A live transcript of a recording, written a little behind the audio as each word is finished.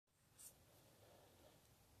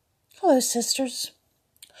Hello, sisters.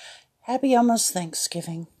 Happy almost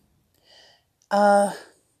Thanksgiving.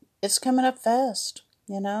 It's coming up fast,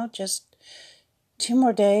 just 2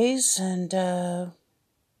 more days and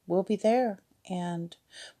we'll be there. And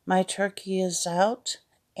my turkey is out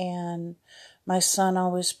and my son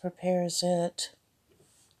always prepares it.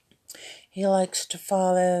 He likes to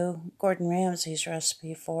follow Gordon Ramsay's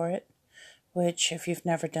recipe for it, which if you've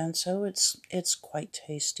never done so, it's quite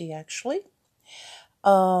tasty actually.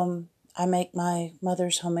 I make my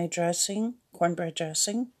mother's homemade dressing, cornbread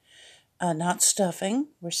dressing, not stuffing.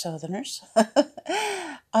 We're Southerners.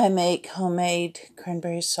 I make homemade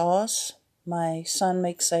cranberry sauce. My son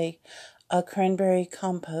makes a cranberry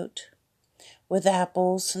compote with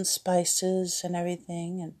apples and spices and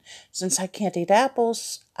everything. And since I can't eat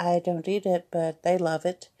apples, I don't eat it, but they love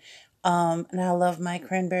it. And I love my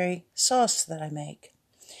cranberry sauce that I make.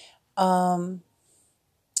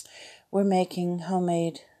 We're making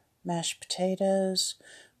homemade mashed potatoes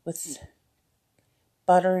with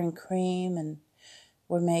butter and cream, and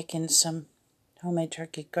we're making some homemade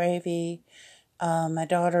turkey gravy. My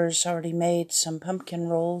daughter's already made some pumpkin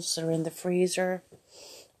rolls that are in the freezer,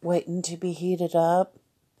 waiting to be heated up.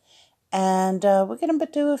 And we're going to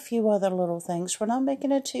do a few other little things. We're not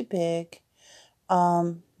making it too big.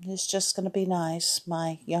 It's just going to be nice.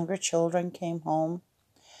 My younger children came home,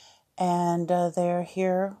 and they're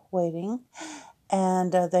here waiting.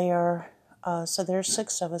 And so there's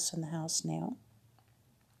 6 of us in the house now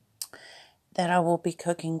that I will be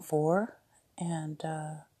cooking for. And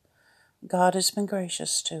God has been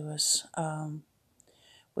gracious to us.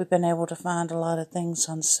 We've been able to find a lot of things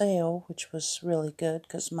on sale, which was really good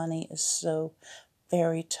because money is so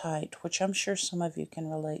very tight, which I'm sure some of you can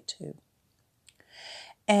relate to.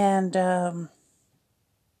 And, but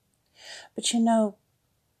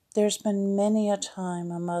there's been many a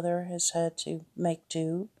time a mother has had to make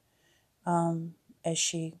do as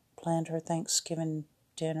she planned her Thanksgiving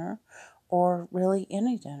dinner, or really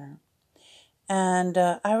any dinner. And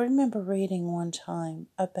I remember reading one time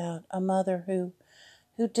about a mother who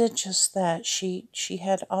did just that. She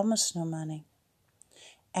had almost no money,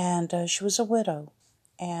 and she was a widow,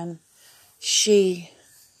 and she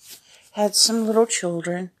had some little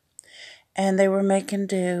children, and they were making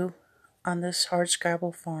do on this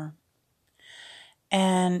hardscrabble farm.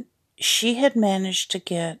 And she had managed to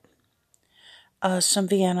get some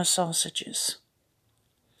Vienna sausages.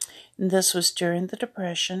 And this was during the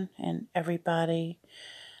Depression, and everybody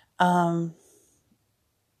did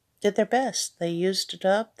their best. They used it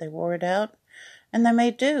up, they wore it out, and they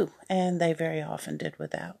made do, and they very often did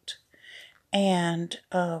without. And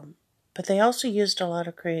but they also used a lot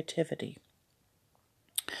of creativity.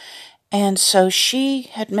 And so she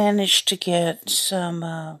had managed to get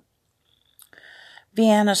some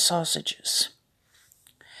Vienna sausages.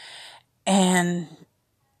 And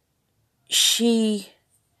she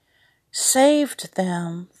saved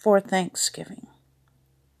them for Thanksgiving.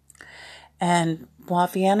 And while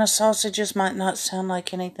Vienna sausages might not sound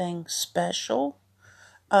like anything special,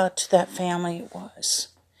 to that family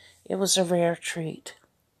it was a rare treat.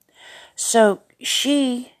 So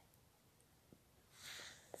she,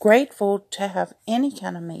 grateful to have any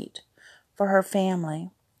kind of meat for her family,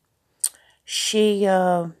 she,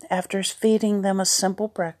 after feeding them a simple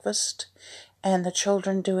breakfast and the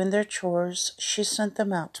children doing their chores, she sent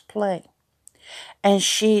them out to play. And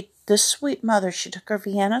this sweet mother, she took her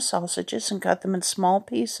Vienna sausages and cut them in small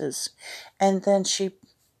pieces. And then she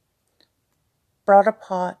brought a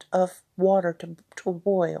pot of water to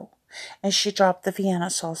boil. And she dropped the Vienna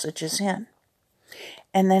sausages in.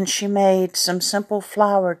 And then she made some simple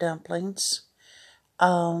flour dumplings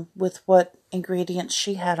with what ingredients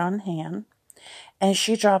she had on hand. And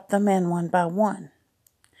she dropped them in one by one.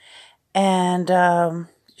 And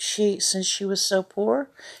since she was so poor,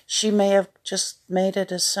 she may have just made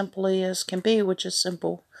it as simply as can be, which is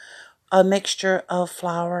simple, a mixture of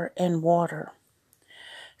flour and water.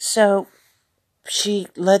 So she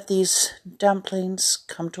let these dumplings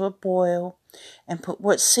come to a boil and put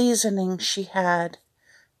what seasoning she had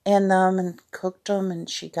in them and cooked them, and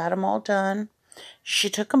she got them all done. She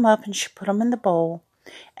took them up and she put them in the bowl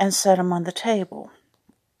and set them on the table.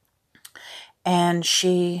 And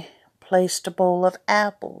she placed a bowl of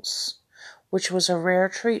apples, which was a rare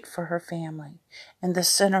treat for her family, in the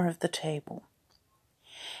center of the table.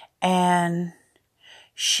 And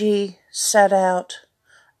she set out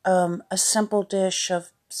a simple dish of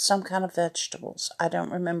some kind of vegetables. I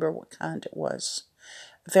don't remember what kind it was.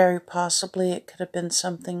 Very possibly it could have been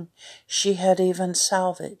something she had even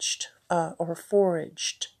salvaged or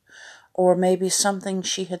foraged, or maybe something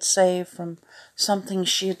she had saved from something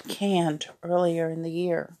she had canned earlier in the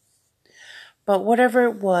year. But whatever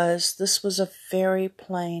it was, this was a very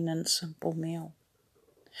plain and simple meal.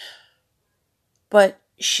 But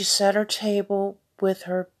she set her table with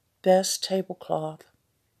her best tablecloth,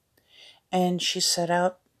 and she set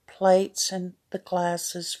out plates and the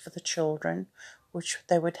glasses for the children, which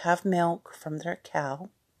they would have milk from their cow.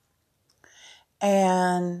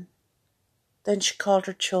 And then she called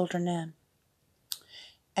her children in.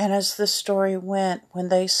 And as the story went, when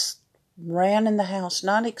they ran in the house,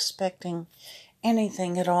 not expecting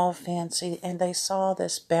anything at all fancy, and they saw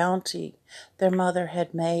this bounty their mother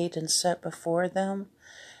had made and set before them,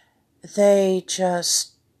 they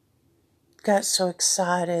just got so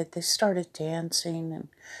excited. They started dancing and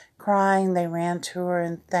crying. They ran to her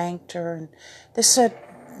and thanked her. And they said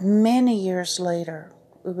many years later,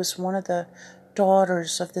 it was one of the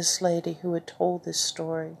daughters of this lady who had told this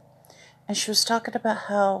story. And she was talking about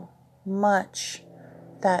how much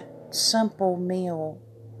that simple meal,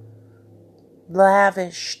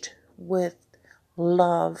 lavished with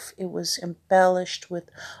love, it was embellished with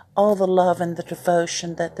all the love and the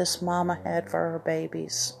devotion that this mama had for her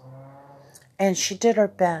babies. And she did her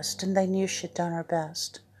best, and they knew she'd done her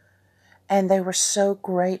best. And they were so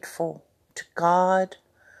grateful to God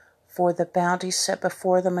for the bounty set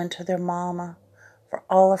before them and to their mama for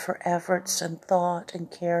all of her efforts and thought and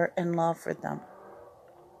care and love for them.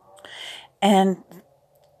 And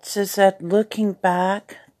says that looking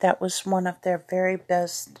back, that was one of their very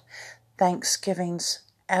best Thanksgivings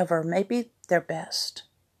ever, maybe their best.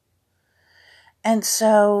 And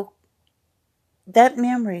so that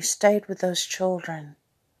memory stayed with those children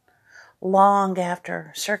long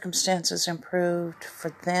after circumstances improved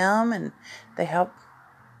for them, and they helped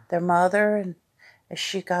their mother, and as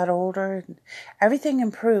she got older, and everything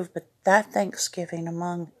improved, but that Thanksgiving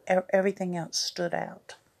among everything else stood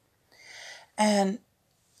out. And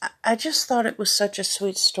I just thought it was such a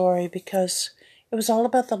sweet story because it was all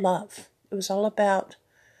about the love. It was all about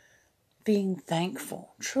being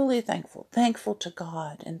thankful, truly thankful, thankful to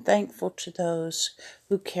God and thankful to those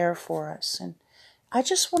who care for us. And I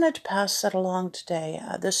just wanted to pass that along today.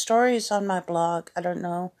 The story is on my blog. I don't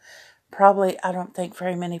know. Probably, I don't think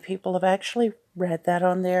very many people have actually read that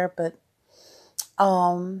on there, but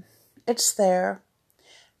it's there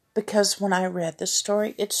because when I read the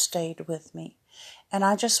story, it stayed with me. And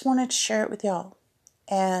I just wanted to share it with y'all.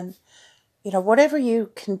 And, whatever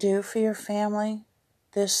you can do for your family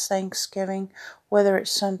this Thanksgiving, whether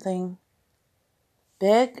it's something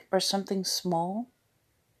big or something small,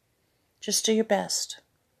 just do your best,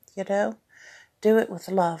 Do it with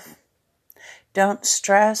love. Don't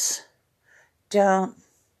stress. Don't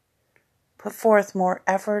put forth more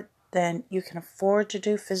effort than you can afford to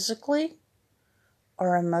do physically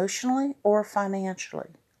or emotionally or financially.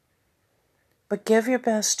 But give your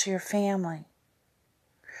best to your family.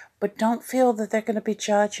 But don't feel that they're going to be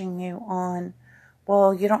judging you on,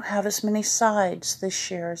 well, you don't have as many sides this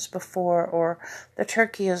year as before, or the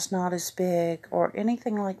turkey is not as big, or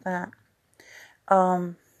anything like that.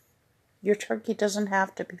 Your turkey doesn't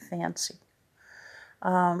have to be fancy.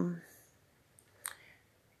 A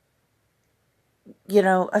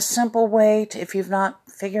simple way to, if you've not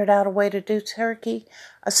figured out a way to do turkey,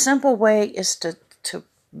 a simple way is to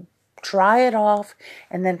dry it off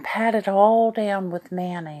and then pat it all down with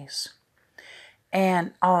mayonnaise.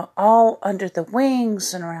 And all under the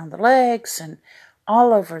wings and around the legs and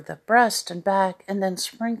all over the breast and back, and then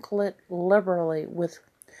sprinkle it liberally with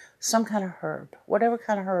some kind of herb, whatever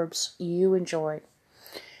kind of herbs you enjoy.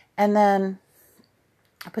 And then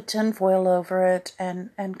put tin foil over it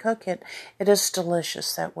and cook it. It is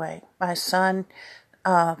delicious that way. My son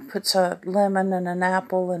puts a lemon and an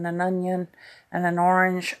apple and an onion and an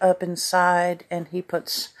orange up inside, and he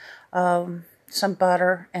puts some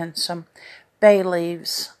butter and some bay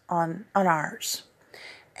leaves on ours.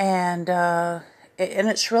 And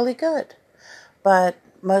it's really good. But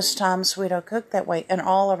most times we don't cook that way. And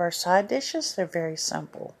all of our side dishes, they're very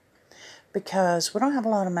simple because we don't have a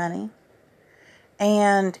lot of money.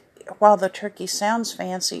 And while the turkey sounds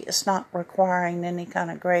fancy, it's not requiring any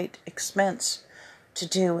kind of great expense to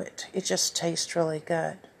do it. It just tastes really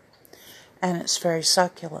good. And it's very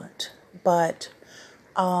succulent. But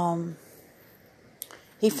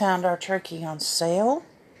he found our turkey on sale.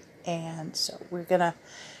 And so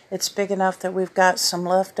it's big enough that we've got some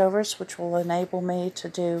leftovers, which will enable me to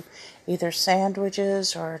do either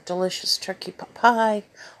sandwiches or a delicious turkey pie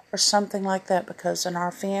or something like that, because in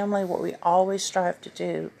our family, what we always strive to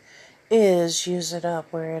do is use it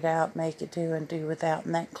up, wear it out, make it do, and do without,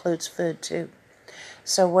 and that includes food too.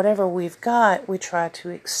 So whatever we've got, we try to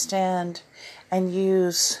extend and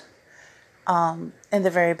use in the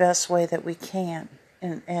very best way that we can,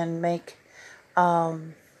 and make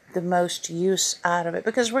the most use out of it,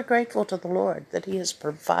 because we're grateful to the Lord that He has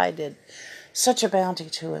provided such a bounty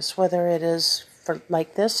to us, whether it is for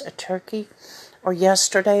like this, a turkey, or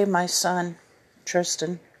yesterday, my son,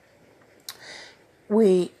 Tristan,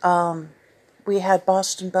 we had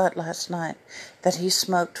Boston butt last night that he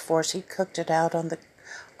smoked for us. He cooked it out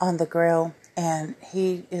on the grill, and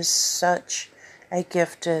he is such a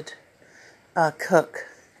gifted cook.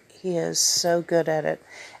 He is so good at it,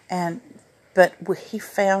 but he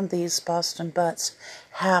found these Boston butts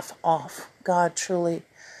half off. God truly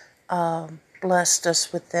blessed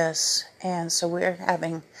us with this, and so we're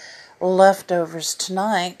having leftovers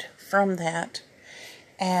tonight from that,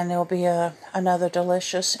 and there'll be another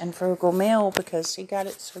delicious and frugal meal because he got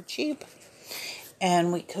it so cheap.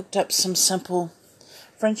 And we cooked up some simple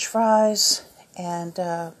French fries, and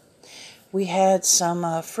we had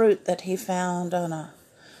some fruit that he found on a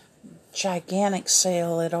gigantic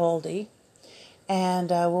sale at Aldi. And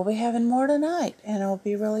we'll be having more tonight, and it'll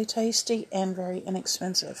be really tasty and very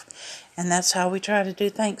inexpensive. And that's how we try to do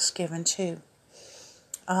Thanksgiving too.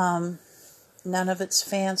 None of it's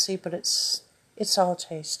fancy, but it's all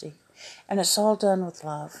tasty, and it's all done with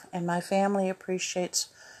love. And my family appreciates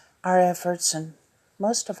our efforts, and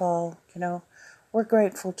most of all, we're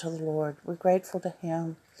grateful to the Lord. We're grateful to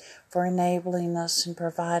Him for enabling us and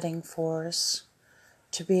providing for us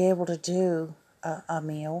to be able to do a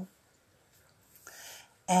meal.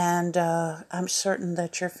 And I'm certain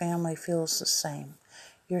that your family feels the same.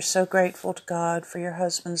 You're so grateful to God for your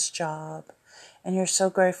husband's job, and you're so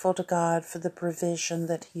grateful to God for the provision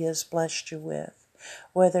that He has blessed you with,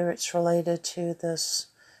 whether it's related to this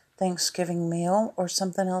Thanksgiving meal or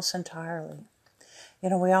something else entirely.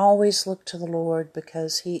 We always look to the Lord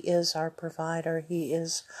because He is our provider. He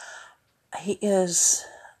is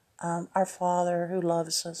our Father who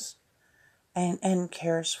loves us and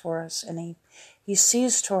cares for us, and He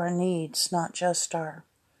sees to our needs, not just our,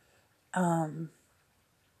 all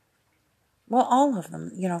of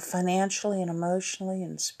them, financially and emotionally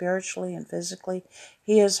and spiritually and physically.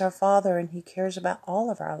 He is our Father, and He cares about all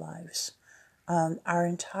of our lives, our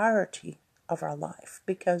entirety of our life,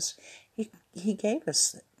 because He gave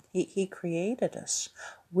us it. He created us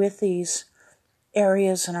with these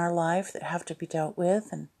areas in our life that have to be dealt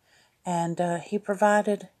with, and He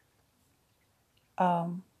provided.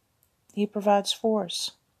 He provides for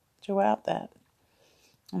us throughout that.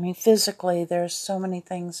 I mean, physically, there's so many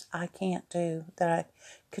things I can't do that I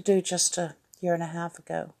could do just a year and a half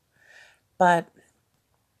ago. But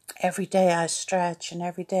every day I stretch, and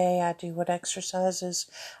every day I do what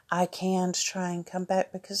exercises I can to try and come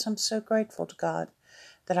back, because I'm so grateful to God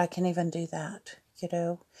that I can even do that,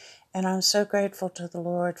 And I'm so grateful to the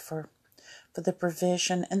Lord for the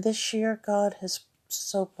provision. And this year, God has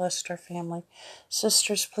so blessed our family.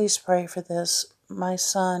 Sisters, please pray for this. My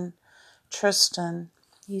son, Tristan,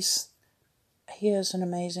 he is an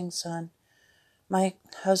amazing son. My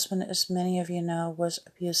husband, as many of you know, was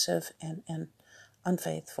abusive and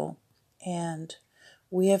unfaithful. And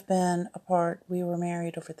we have been apart. We were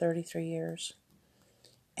married over 33 years.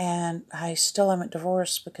 And I still haven't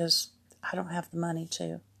divorced because I don't have the money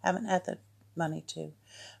to. Haven't had the money to.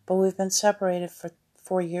 But we've been separated for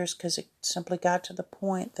 4 years because it simply got to the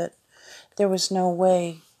point that there was no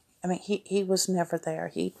way. I mean, he was never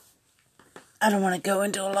there. I don't want to go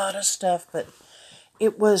into a lot of stuff, but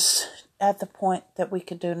it was at the point that we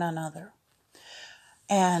could do none other.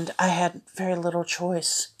 And I had very little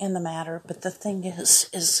choice in the matter. But the thing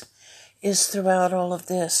is throughout all of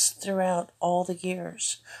this, throughout all the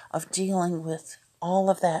years of dealing with all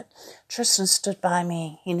of that, Tristan stood by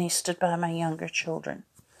me, and he stood by my younger children.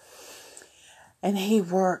 And he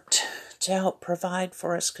worked to help provide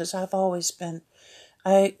for us, because I have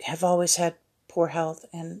always had poor health,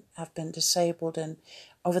 and I've been disabled, and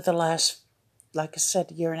over the last, like I said,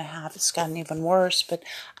 year and a half, it's gotten even worse, but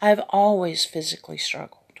I've always physically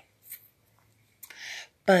struggled.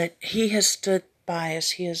 But He has stood by us.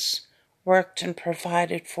 He has worked and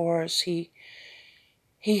provided for us. He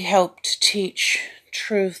helped teach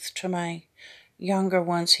truth to my younger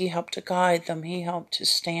ones. He helped to guide them. He helped to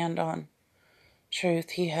stand on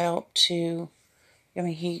truth. He helped to,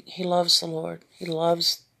 he loves the Lord. He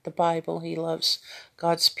loves the Bible. He loves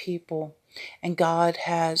God's people. And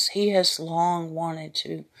He has long wanted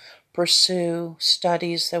to pursue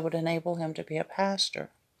studies that would enable him to be a pastor.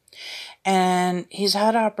 And he's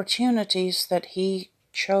had opportunities that he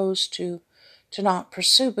chose to not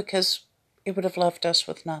pursue because it would have left us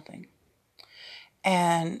with nothing.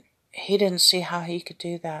 And he didn't see how he could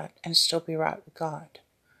do that and still be right with God.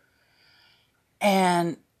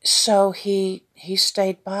 And So he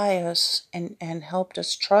stayed by us and helped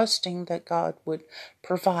us, trusting that God would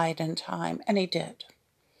provide in time, and he did.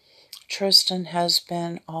 Tristan has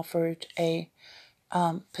been offered a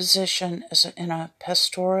position in a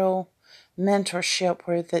pastoral mentorship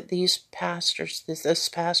where these pastors, this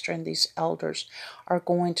pastor and these elders are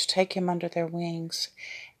going to take him under their wings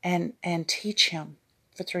and teach him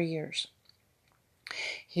for 3 years.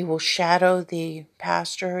 He will shadow the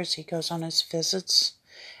pastor as he goes on his visits,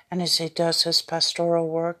 and as he does his pastoral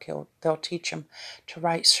work. They'll teach him to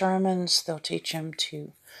write sermons. They'll teach him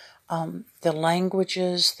to the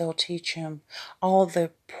languages. They'll teach him all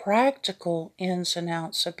the practical ins and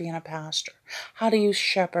outs of being a pastor. How do you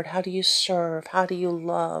shepherd? How do you serve? How do you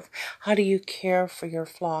love? How do you care for your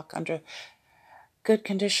flock under good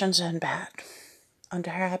conditions and bad,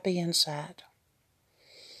 under happy and sad?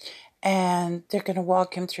 And they're going to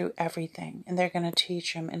walk him through everything, and they're going to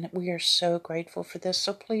teach him. And we are so grateful for this.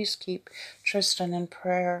 So please keep Tristan in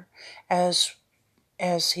prayer as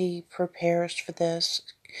he prepares for this.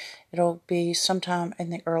 It'll be sometime in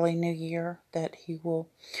the early new year that he will.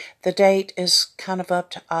 The date is kind of up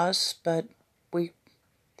to us, but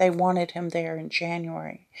they wanted him there in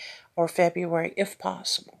January or February if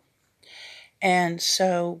possible. And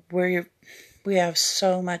so we have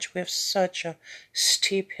such a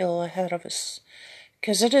steep hill ahead of us,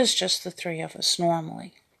 because it is just the three of us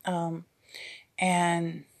normally.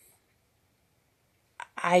 And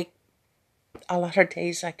a lot of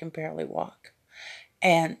days I can barely walk.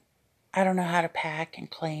 And I don't know how to pack and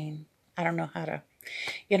clean. I don't know how to,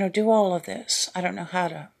 do all of this. I don't know how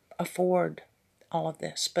to afford all of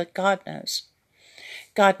this, but God knows.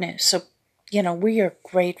 God knows. So, we are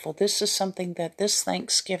grateful. This is something that this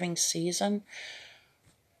Thanksgiving season,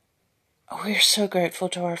 we're so grateful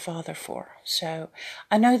to our Father for. So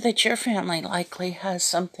I know that your family likely has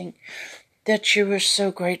something that you are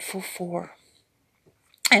so grateful for.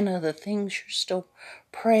 And other things you're still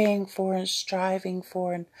praying for and striving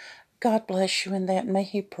for. And God bless you in that. May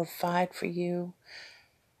He provide for you.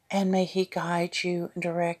 And may He guide you and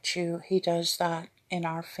direct you. He does that in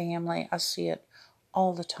our family. I see it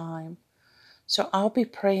all the time. So I'll be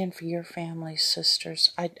praying for your family,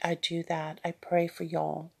 sisters. I do that. I pray for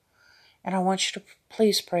y'all. And I want you to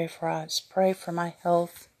please pray for us. Pray for my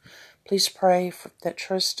health. Please pray that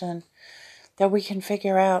Tristan, that we can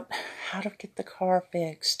figure out how to get the car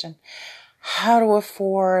fixed and how to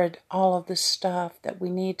afford all of the stuff that we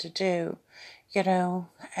need to do,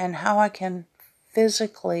 and how I can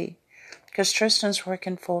physically, because Tristan's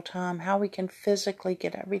working full time, how we can physically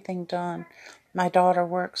get everything done. My daughter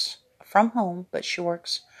works from home, but she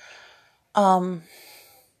works a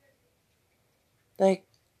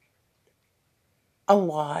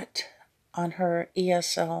lot on her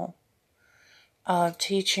ESL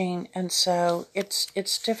teaching, and so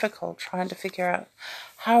it's difficult trying to figure out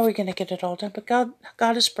how are we going to get it all done. But God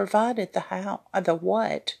has provided the how, the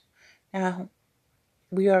what. Now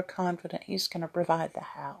we are confident He's going to provide the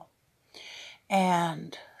how.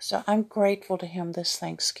 And so I'm grateful to Him this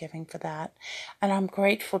Thanksgiving for that. And I'm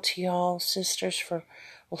grateful to y'all, sisters, for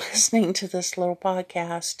listening to this little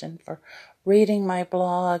podcast and for reading my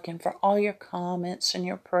blog and for all your comments and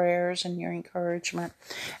your prayers and your encouragement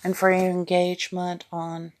and for your engagement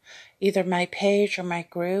on either my page or my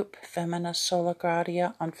group, Femina Sola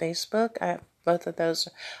Gratia, on Facebook. I have both of those,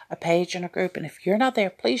 a page and a group. And if you're not there,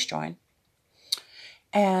 please join.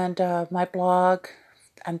 And my blog,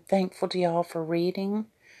 I'm thankful to y'all for reading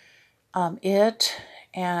it.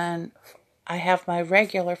 And I have my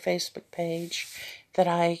regular Facebook page that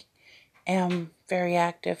I am very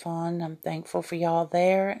active on. I'm thankful for y'all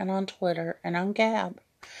there and on Twitter and on Gab.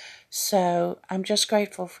 So I'm just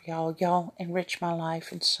grateful for y'all. Y'all enrich my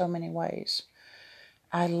life in so many ways.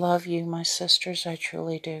 I love you, my sisters. I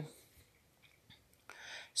truly do.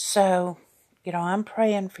 So, I'm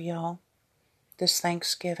praying for y'all this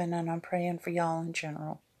Thanksgiving, and I'm praying for y'all in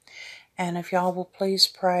general. And if y'all will please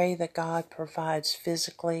pray that God provides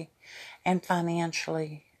physically and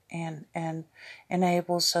financially and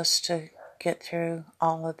enables us to get through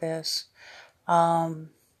all of this.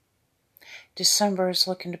 December is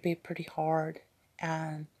looking to be pretty hard,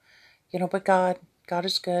 and but God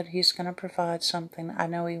is good. He's going to provide something. I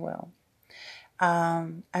know He will.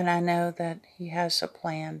 And I know that He has a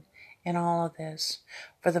plan in all of this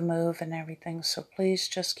for the move and everything. So please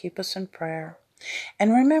just keep us in prayer.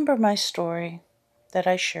 And remember my story that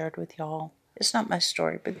I shared with y'all. It's not my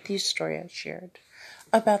story, but the story I shared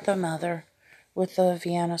about the mother with the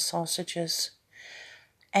Vienna sausages.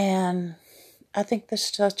 And I think this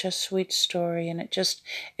is such a sweet story, and it just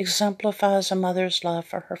exemplifies a mother's love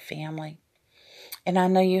for her family. And I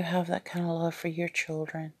know you have that kind of love for your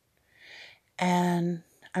children. And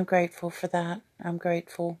I'm grateful for that. I'm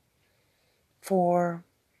grateful for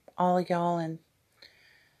all of y'all. And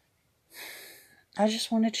I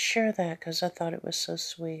just wanted to share that because I thought it was so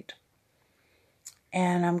sweet.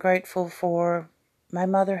 And I'm grateful for my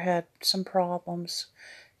mother had some problems,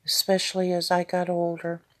 especially as I got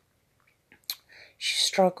older. She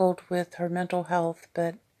struggled with her mental health,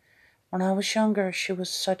 but when I was younger, she was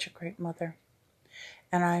such a great mother.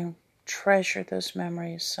 And I treasure those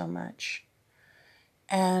memories so much.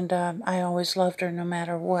 And I always loved her no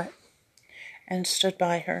matter what, and stood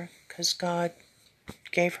by her because God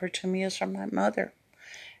gave her to me as my mother,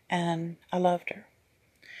 and I loved her.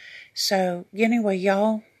 So anyway,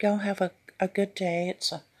 y'all have a good day.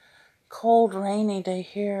 It's a cold, rainy day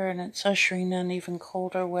here, and it's ushering in even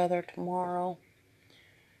colder weather tomorrow.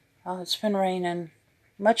 It's been raining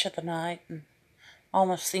much of the night and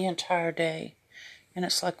almost the entire day, and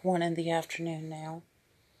it's like 1 in the afternoon now.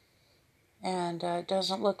 And it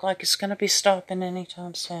doesn't look like it's going to be stopping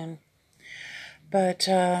anytime soon. But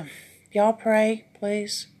y'all pray,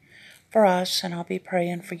 please, for us, and I'll be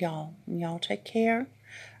praying for y'all. And y'all take care.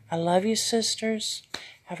 I love you, sisters.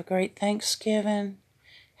 Have a great Thanksgiving.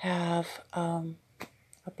 Have a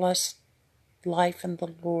blessed life in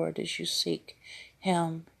the Lord as you seek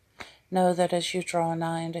Him. Know that as you draw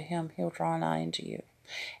nigh unto Him, He'll draw nigh unto you.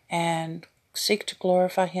 And seek to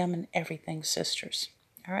glorify Him in everything, sisters.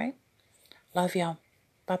 All right? Love y'all.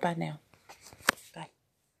 Bye-bye now.